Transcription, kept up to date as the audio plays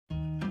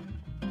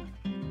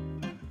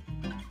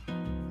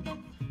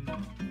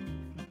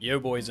Yo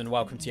boys, and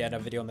welcome to yet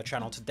another video on the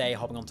channel. Today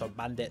hopping onto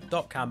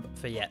bandit.camp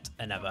for yet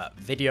another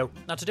video.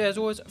 Now today as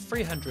always,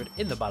 300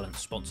 in the balance,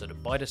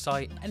 sponsored by the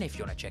site, and if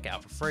you want to check it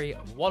out for free,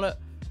 wallet,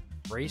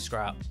 free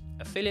scrap,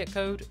 affiliate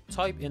code,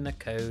 type in the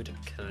code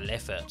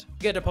Clifford. You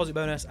get a deposit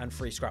bonus and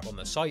free scrap on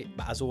the site,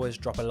 but as always,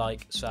 drop a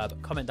like, sub,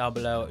 comment down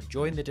below,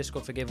 join the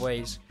Discord for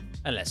giveaways,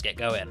 and let's get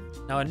going.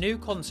 Now a new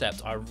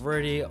concept I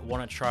really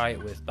want to try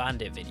with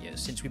bandit videos,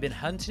 since we've been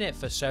hunting it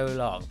for so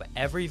long, but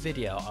every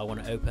video I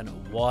want to open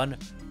one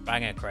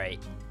banger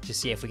crate to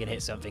see if we can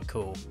hit something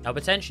cool. Now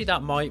potentially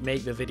that might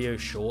make the video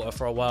shorter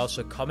for a while,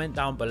 so comment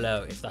down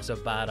below if that's a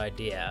bad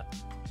idea,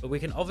 but we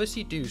can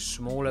obviously do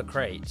smaller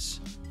crates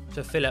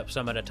to fill up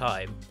some at a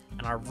time,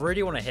 and I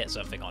really want to hit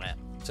something on it.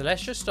 So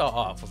let's just start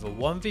off with a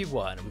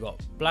 1v1. We've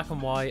got black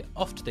and white,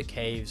 off to the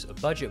caves, a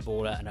budget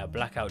baller, and a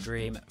blackout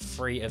dream,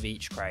 3 of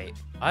each crate.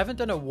 I haven't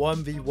done a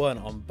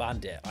 1v1 on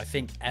bandit, I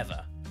think,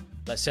 ever.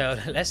 So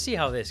let's see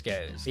how this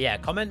goes. But yeah,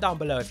 comment down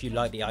below if you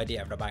like the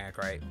idea of the banger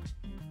crate.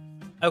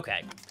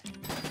 Okay.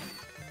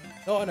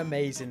 Not an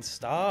amazing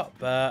start,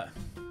 but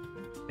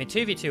I mean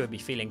 2v2 would be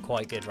feeling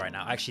quite good right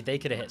now. Actually, they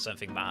could have hit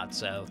something bad,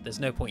 so there's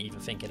no point even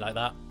thinking like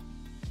that.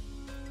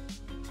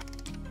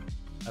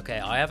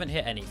 Okay, I haven't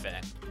hit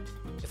anything.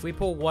 If we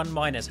pull 1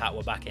 minus hat,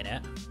 we're back in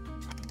it.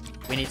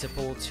 We need to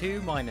pull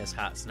 2 minus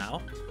hats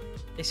now.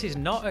 This is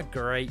not a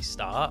great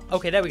start.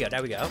 Okay, there we go,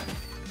 there we go.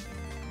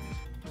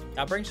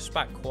 That brings us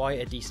back quite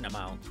a decent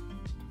amount.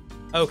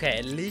 Okay,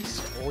 at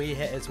least we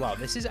hit as well.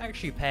 This is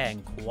actually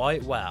paying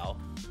quite well.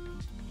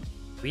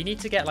 We need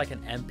to get like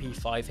an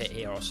MP5 hit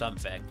here or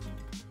something,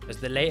 because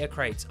the later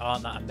crates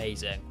aren't that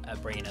amazing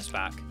at bringing us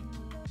back.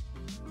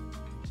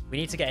 We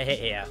need to get a hit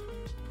here.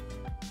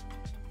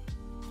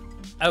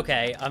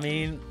 Okay, I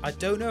mean, I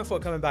don't know if we're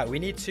coming back. We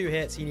need 2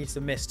 hits. He needs to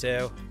miss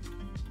 2.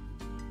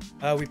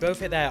 We both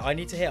hit there. I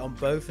need to hit on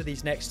both of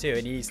these next 2,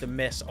 and he needs to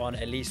miss on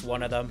at least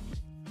one of them.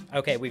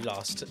 Okay, we've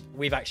lost.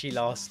 We've actually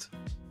lost.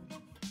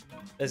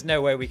 There's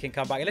no way we can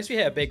come back unless we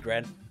hit a big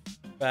grin,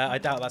 but I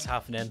doubt that's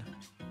happening.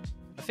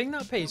 I think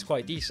that pays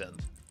quite decent,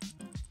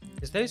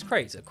 because those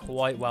crates are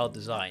quite well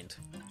designed.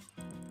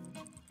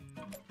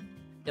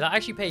 Yeah, that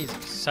actually pays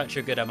such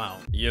a good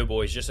amount. Yo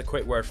boys, just a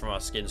quick word from our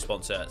skin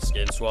sponsor,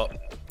 Skin Swap.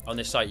 On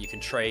this site, you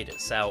can trade,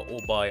 sell, or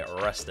buy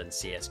Rust and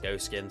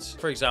CSGO skins.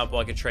 For example,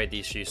 I could trade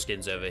these few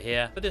skins over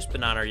here for this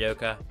banana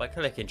yoker by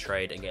clicking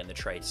trade and getting the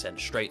trade sent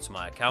straight to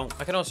my account.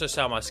 I can also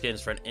sell my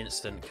skins for an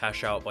instant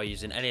cash out by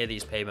using any of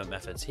these payment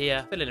methods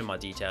here, filling in my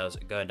details,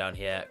 going down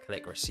here,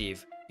 click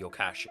receive your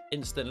cash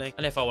instantly.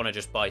 And if I want to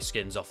just buy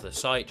skins off the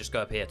site, just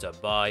go up here to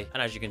buy,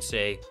 and as you can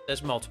see,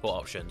 there's multiple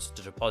options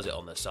to deposit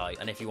on the site.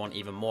 And if you want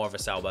even more of a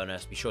sell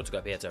bonus, be sure to go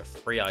up here to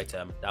free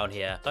item down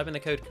here, type in the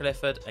code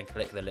Clifford and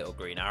click the little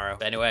green arrow.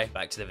 But anyway,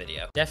 back to the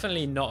video.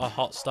 Definitely not a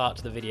hot start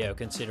to the video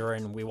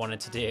considering we wanted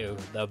to do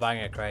the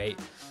banger crate,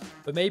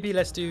 but maybe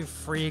let's do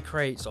 3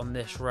 crates on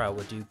this row.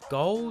 We'll do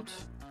gold,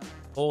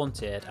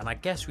 haunted, and I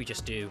guess we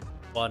just do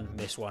 1,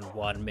 miss 1,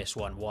 1, miss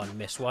 1, 1,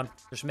 miss 1.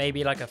 Just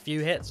maybe like a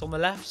few hits on the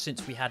left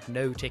since we had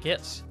no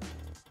tickets.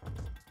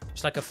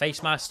 Just like a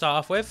face mask to start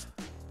off with.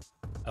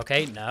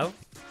 Okay, no.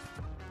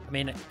 I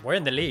mean, we're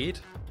in the lead,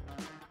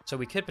 so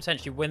we could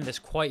potentially win this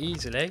quite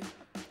easily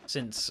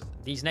since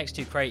these next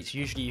 2 crates,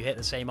 usually you hit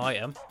the same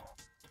item.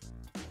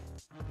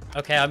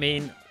 Okay, I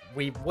mean,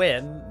 we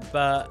win,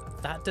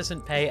 but that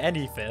doesn't pay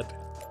anything.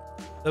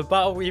 The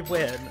battle we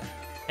win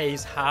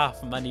pays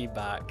half money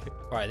back.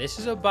 Right, this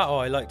is a battle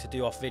I like to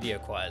do off video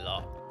quite a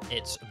lot.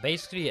 It's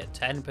basically at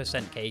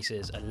 10%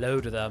 cases, a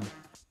load of them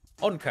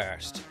on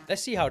cursed.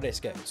 Let's see how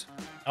this goes.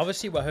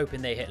 Obviously we're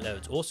hoping they hit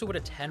loads. Also with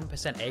a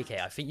 10% AK,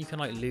 I think you can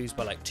like lose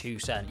by like 2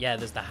 cents. Yeah,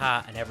 there's the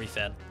hat and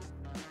everything.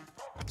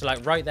 So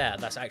like right there,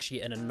 that's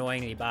actually an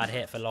annoyingly bad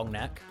hit for long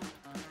neck.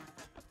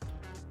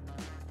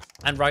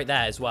 And right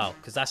there as well,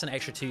 because that's an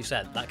extra 2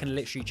 cents. That can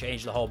literally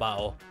change the whole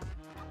battle.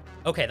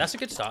 Okay, that's a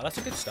good start. That's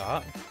a good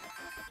start.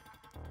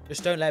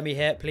 Just don't let me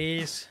hit,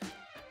 please.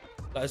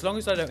 But as long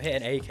as I don't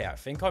hit an AK, I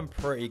think I'm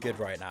pretty good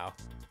right now.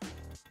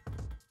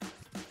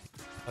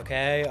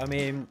 Okay, I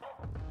mean,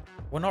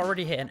 we're not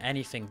really hitting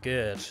anything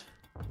good.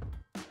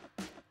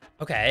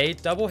 Okay,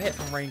 double hit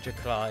from Ranger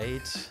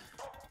Clyde.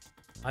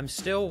 I'm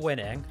still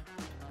winning.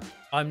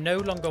 I'm no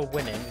longer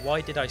winning. Why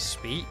did I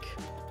speak?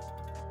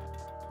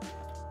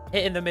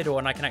 Hit in the middle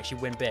and I can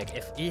actually win big.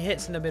 If he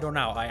hits in the middle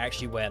now, I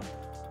actually win.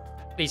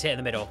 Please hit in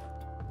the middle.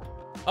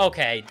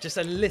 Okay, just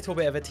a little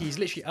bit of a tease.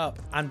 Literally up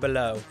and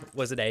below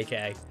was an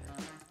AK.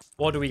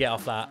 What do we get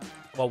off that?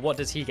 Well, what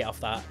does he get off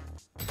that?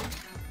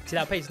 See,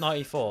 that pays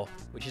 94,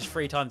 which is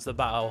 3 times the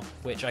battle,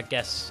 which I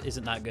guess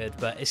isn't that good,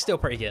 but it's still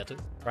pretty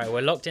good. Right,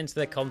 we're locked into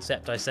the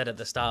concept I said at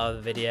the start of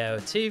the video.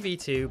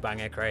 2v2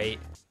 banger crate.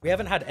 We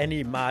haven't had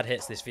any mad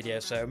hits this video,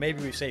 so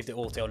maybe we've saved it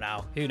all till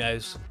now. Who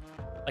knows?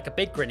 Like a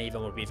big grin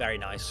even would be very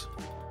nice.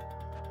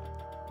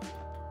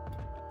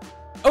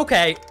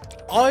 Okay,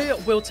 I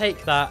will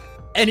take that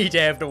any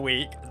day of the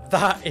week.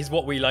 That is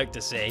what we like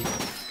to see.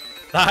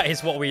 That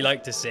is what we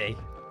like to see.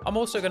 I'm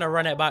also going to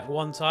run it back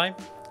one time,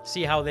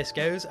 see how this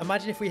goes.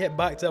 Imagine if we hit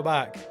back to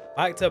back.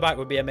 Back to back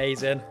would be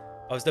amazing.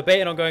 I was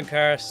debating on going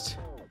cursed.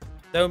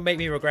 Don't make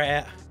me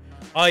regret it.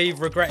 I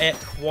regret it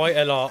quite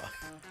a lot.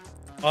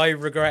 I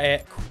regret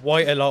it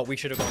quite a lot. We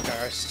should have gone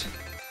cursed.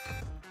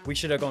 We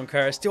should have gone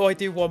cursed. Do I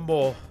do one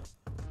more?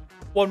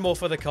 One more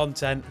for the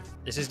content.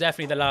 This is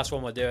definitely the last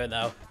one we're doing,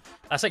 though.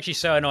 That's actually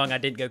so annoying I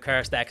didn't go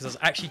cursed there, because I was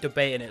actually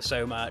debating it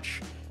so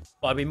much.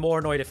 But I'd be more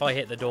annoyed if I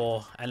hit the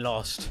door and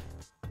lost.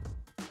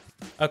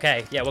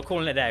 Okay, yeah, we're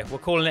calling it a day. We're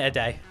calling it a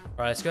day. All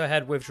right, let's go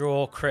ahead,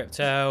 withdraw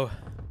crypto.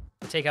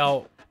 We'll take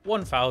out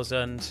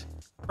 1,000.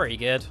 Pretty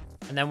good.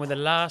 And then with the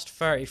last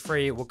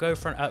 33, we'll go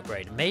for an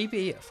upgrade.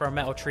 Maybe for a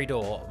metal tree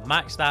door,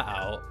 max that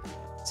out.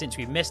 Since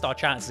we missed our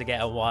chance to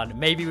get a one,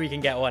 maybe we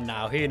can get one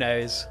now. Who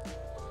knows?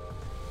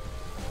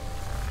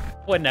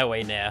 We're no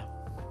way near.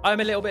 I'm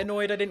a little bit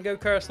annoyed I didn't go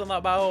cursed on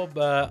that battle,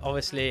 but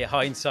obviously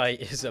hindsight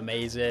is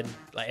amazing.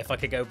 Like, if I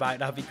could go back,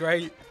 that'd be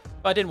great.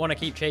 But I didn't want to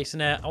keep chasing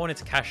it. I wanted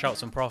to cash out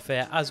some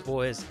profit. As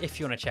always, if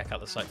you want to check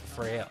out the site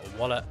for free, a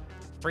wallet,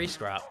 free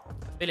scrap,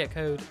 affiliate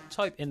code,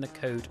 type in the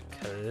code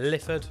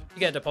Clifford. You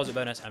get a deposit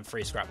bonus and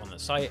free scrap on the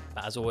site.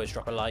 But as always,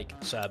 drop a like,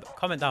 sub,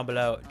 comment down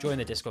below, join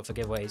the Discord for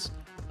giveaways.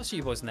 I'll see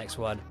you boys in the next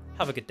one.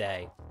 Have a good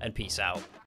day and peace out.